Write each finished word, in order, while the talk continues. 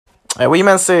Hey, what you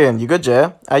man saying? You good,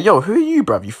 yeah? Yo, who are you,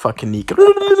 bruv? You fucking neek. Who are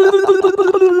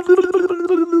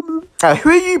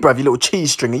you, bruv? You little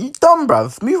cheese stringer. You dumb,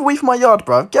 bruv. Move away from my yard,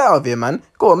 bruv. Get out of here, man.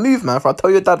 Go on, move, man, for I'll tell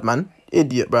your dad, man.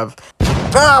 Idiot, bruv.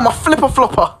 Ah, my flipper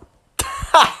flopper.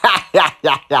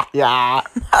 Yeah.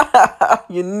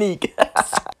 Unique.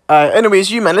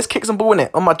 Anyways, you man, let's kick some ball in it.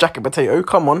 On my jacket potato,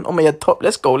 come on my head top.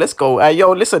 Let's go.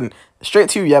 Yo, listen, straight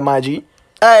to you, yeah, my G.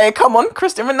 Come on,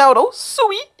 Cristiano Ronaldo,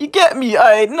 sweet. You get me?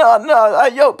 No.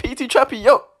 Yo, P2 Trappy,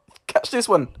 yo, catch this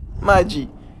one, my G.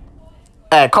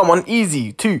 Come on,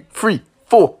 easy. 2, 3,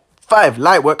 4, 5,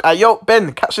 light work. Yo,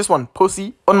 Ben, catch this one,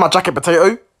 pussy. On my jacket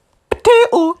potato.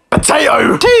 Potato.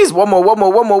 Jeez, one more.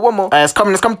 It's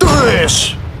coming.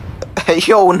 Dish.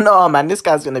 Yo, nah, man, this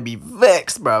guy's gonna be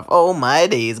vexed, bruv. Oh my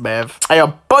days, bruv.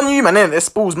 I'll bun you, man, innit? This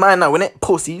ball's mine now, innit?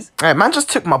 Pussies. Man just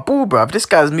took my ball, bruv. This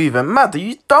guy's moving mad. Are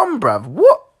you dumb, bruv?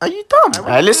 What? Are you dumb?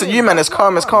 Listen, you, man, as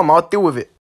calm. I'll deal with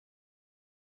it.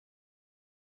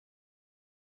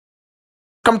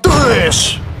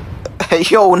 Dish.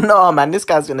 Yo, nah, man, this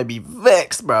guy's gonna be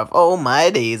vexed, bruv. Oh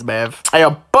my days, bruv.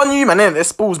 I'll bun you, man, innit?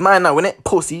 This ball's mine now, innit?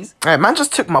 Pussies. Man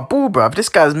just took my ball, bruv. This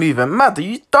guy's moving mad. Are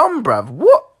you dumb, bruv?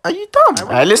 What? Are you dumb?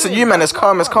 Listen, you, man, as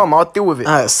calm. I'll deal with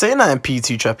it. Saying that in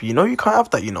P2 Trappy, you know you can't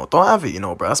have that, you know. Don't have it, you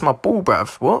know, bruv. That's my ball,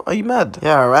 bruv. What? Are you mad?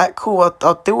 Yeah, alright, cool.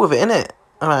 I'll deal with it, innit?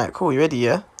 Alright, cool. You ready,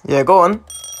 yeah? Yeah, go on.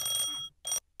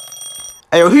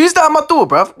 Yo, who's that at my door,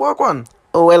 bruv? What, go on?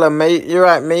 Oh, hello, mate. You're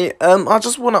right, mate. I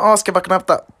just want to ask if I can have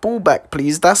that ball back,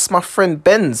 please. That's my friend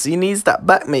Ben's. He needs that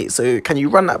back, mate. So can you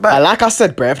run that back? Like I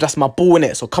said, bruv, that's my ball,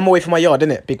 innit? So come away from my yard,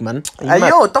 innit, big man?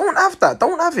 Yo, don't have that.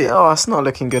 Don't have it. Oh, it's not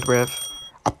looking good, bruv.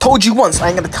 I told you once. I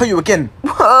ain't gonna tell you again.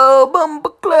 Whoa,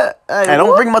 bumbleclap. Hey,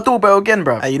 don't ring my doorbell again,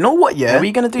 bruv. Hey, you know what, yeah? What are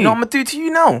you gonna do? You know what I'm gonna do to you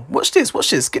now? Watch this.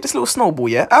 Get this little snowball,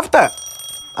 yeah? Have that.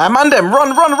 Man, them.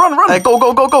 Run. Hey, go.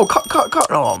 Cut.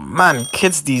 Oh, man.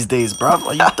 Kids these days, bruv.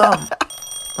 Are you dumb?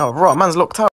 Oh, right, man's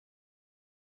locked out.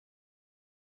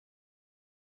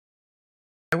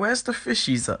 Where's the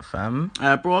fishies at, fam?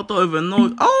 Bro, I don't even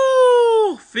know.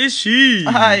 Oh, fishy.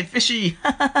 Hi, fishy.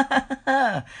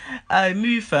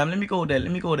 Move, fam. Let me go there.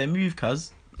 Move,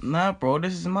 cuz. Nah, bro,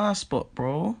 this is my spot,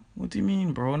 bro. What do you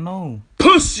mean, bro? No.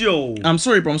 Puss, yo. I'm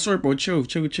sorry, bro. Chill.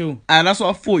 That's what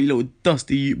I thought, you little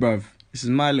dusty you, bruv. This is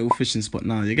my little fishing spot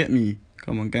now. You get me?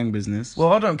 Come on, gang business.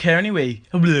 Well, I don't care anyway.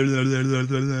 Bro,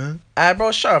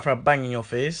 shut up for a bang in your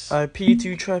face.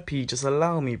 P2 Trappy, just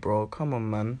allow me, bro. Come on,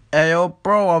 man. Yo,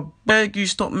 bro, I beg you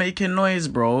stop making noise,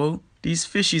 bro. These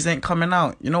fishies ain't coming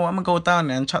out. You know what? I'm gonna go down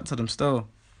there and chat to them still.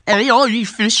 Hey, all you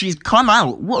fishies, come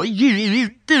out. What are you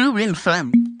doing,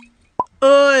 fam?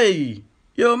 Oi!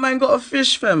 Yo, man got a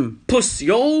fish, fam. Puss,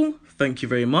 yo. Thank you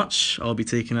very much. I'll be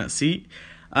taking that seat.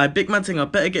 Big man thing, I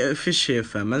better get a fish here,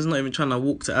 fam. Man's not even trying to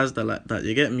walk to Asda like that,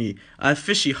 you get me?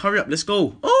 Fishy, hurry up, let's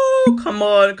go. Oh, come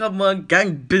on,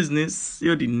 gang business. You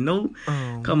already know.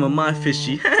 Oh, come on, my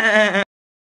fishy.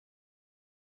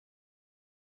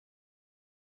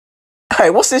 Hey,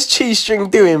 what's this cheese string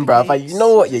doing, bruv? You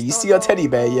know what, yeah? You see your teddy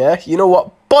bear, yeah? You know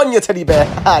what? Bun your teddy bear.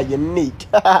 Unique.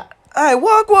 Hey,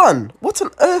 Wagwan, what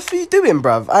on earth are you doing,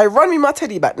 bruv? Run me my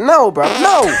teddy back. No, bruv,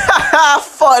 no.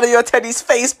 Fart in your teddy's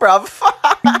face, bruv.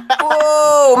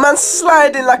 Whoa, man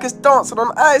sliding like it's dancing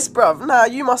on ice, bruv. Nah,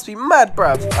 you must be mad,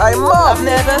 bruv. Mom. I've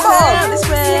never felt this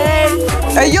way.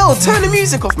 Hey, yo, turn the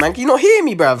music off, man. Can you not hear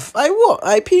me, bruv? What?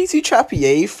 P2 Trappy,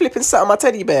 yeah? You flipping sat on my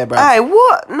teddy bear, bruv.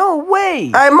 What? No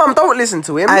way. Mum, don't listen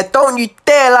to him. Don't you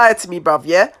dare lie to me, bruv,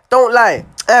 yeah? Don't lie.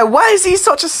 Why is he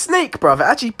such a snake, bruv? It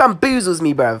actually bamboozles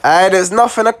me, bruv. There's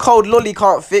nothing a cold lolly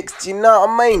can't fix. Do you know what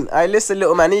I mean? Listen,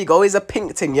 little man, here you go. He's a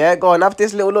pink thing, yeah? Go on, have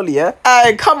this little lolly, yeah?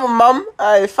 Come on, mum.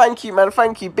 Thank you, man.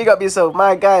 Thank you. Big up yourself.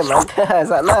 My guy, man. Is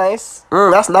that nice?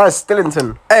 That's nice,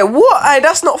 Stillington. What?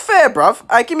 That's not fair, bruv.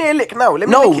 Give me a lick now. Let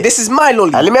me lick it. This is my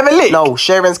lolly. Let me have a lick. No,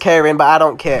 Sharon's caring, but I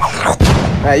don't care.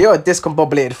 You're a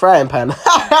discombobulated frying pan.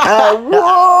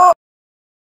 What?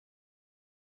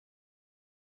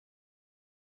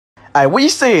 What you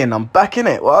saying? I'm back in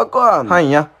it. Well, go on.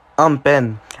 Hiya, I'm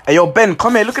Ben. Hey, yo, Ben,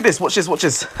 come here. Look at this. Watch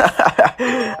this.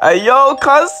 Hey, yo,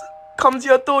 cuz. Come to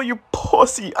your door, you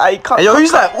pussy. Hey, yo,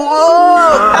 who's that?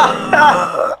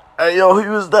 Whoa! Hey, yo,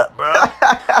 who's that, bro?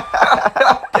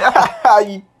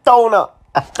 You donut.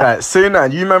 Alright, so now,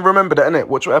 you man remember that, innit?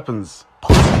 Watch what happens.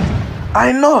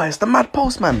 I know, it's the mad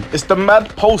postman. It's the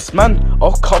mad postman.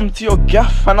 I'll come to your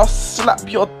gaff and I'll slap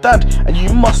your dad. And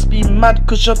you must be mad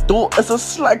cause your daughter's a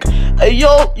slag. Hey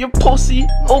yo, you pussy,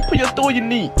 open your door, you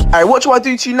neek. Hey, watch what I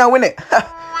do to you now, innit?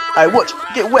 Hey, watch,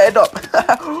 get wetted up.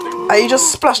 Hey, you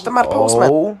just splashed the mad postman.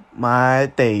 Oh my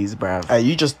days, bruv. Hey,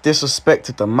 you just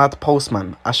disrespected the mad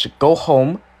postman. I should go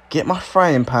home, get my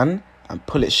frying pan, and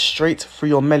pull it straight through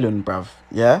your melon, bruv.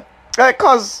 Yeah? Hey,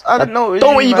 cuz, I don't know.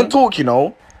 Don't even talk, you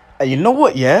know. And you know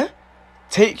what, yeah?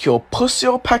 Take your pussy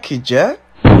or package, yeah?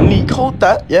 Neat, hold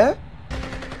that, yeah?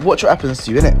 Watch what happens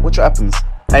to you, innit? Watch what happens.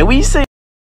 Hey, what you say?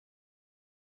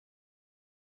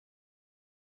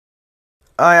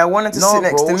 I wanted to sit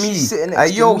next to me. Sit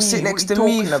next to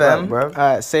me, fam. Bro.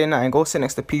 Alright, say nothing. Go sit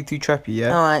next to P2 Trappy,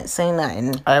 yeah? Alright, say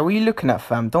nothing. Alright, what are you looking at,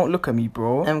 fam? Don't look at me,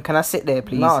 bro. Can I sit there,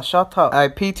 please? Nah, shut up.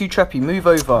 Alright, P2 Trappy, move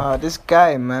over. This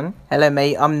guy, man. Hello,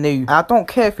 mate. I'm new. I don't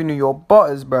care if you knew your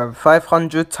butters, bruv.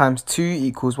 500 times 2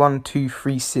 equals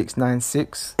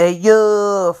 1,2,3,6,9,6. Hey,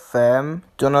 yo, fam.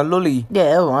 Do you want a lolly?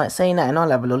 Yeah, alright. Say nothing.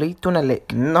 I'll have a lolly. Do you want a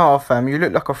lick? No, fam. You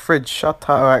look like a fridge. Shut up.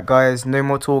 Alright, guys. No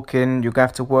more talking. You're gonna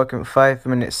have to work in 5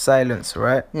 minutes silence,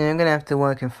 right? Yeah, I'm gonna have to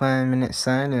work in 5 minutes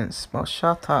silence. Well,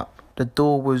 shut up. The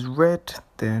door was red.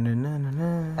 Hey,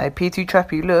 P2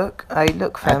 Trappy, look. Hey,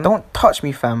 look, fam. Don't touch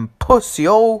me, fam. Pussy,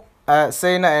 yo.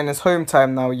 Say nothing. It's home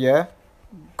time now, yeah?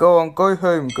 Go on, go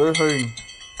home, go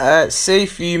home.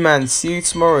 Safe you, man. See you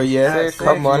tomorrow, yeah?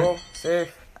 Come on.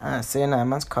 Safe. Say nothing.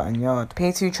 Man's cutting yard.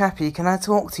 P2 Trappy, can I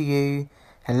talk to you?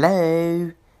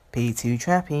 Hello? P2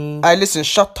 Trappy. Hey, listen,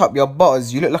 shut up, your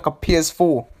butters. You look like a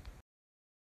PS4.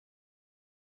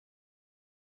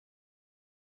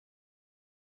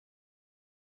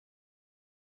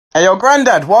 Hey, yo,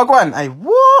 granddad, wagwan. Hey,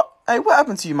 what? Hey, what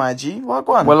happened to you, my G?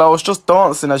 Wagwan. Well, I was just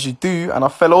dancing as you do, and I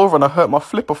fell over and I hurt my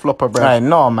flipper flopper, bro. Hey,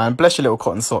 no, man. Bless your little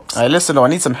cotton socks. Hey, listen, though, I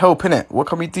need some help, innit? What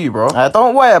can we do, bro?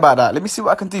 Don't worry about that. Let me see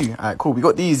what I can do. Alright, cool. We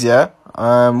got these, yeah?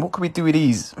 What can we do with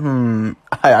these? Hey,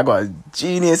 I got a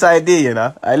genius idea, you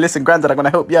know? Hey, listen, granddad, I'm gonna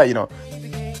help you out, you know?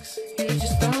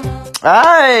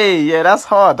 Hey, yeah, that's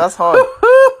hard. That's hard.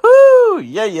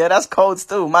 Yeah, that's cold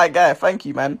still. My guy, thank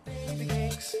you, man.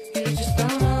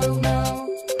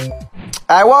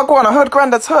 Hey, what go on? I heard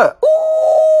granddad's hurt.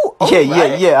 Ooh!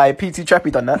 Yeah. I P2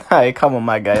 Trappy done that. Hey, come on,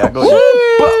 my guy. I got you.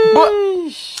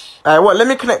 What? Let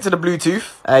me connect to the Bluetooth.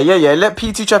 Yeah. Let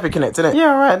P2 Trappy connect, innit?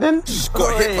 Yeah, alright then.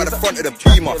 Got hit by the front of the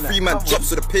beamer. 3-man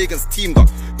drops with the pagans teamed up.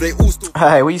 But they all still.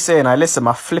 Hey, what you saying? Listen,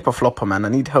 my flipper flopper, man. I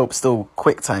need help still.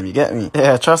 Quick time, you get me?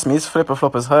 Yeah, trust me, his flipper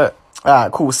flopper's hurt.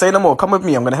 Alright, cool. Say no more. Come with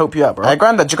me. I'm gonna help you out, bro. Hey,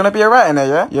 granddad, you're gonna be alright in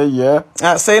there, yeah? Yeah.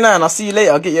 Alright, say no, and I'll see you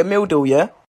later. I'll get your meal deal, yeah?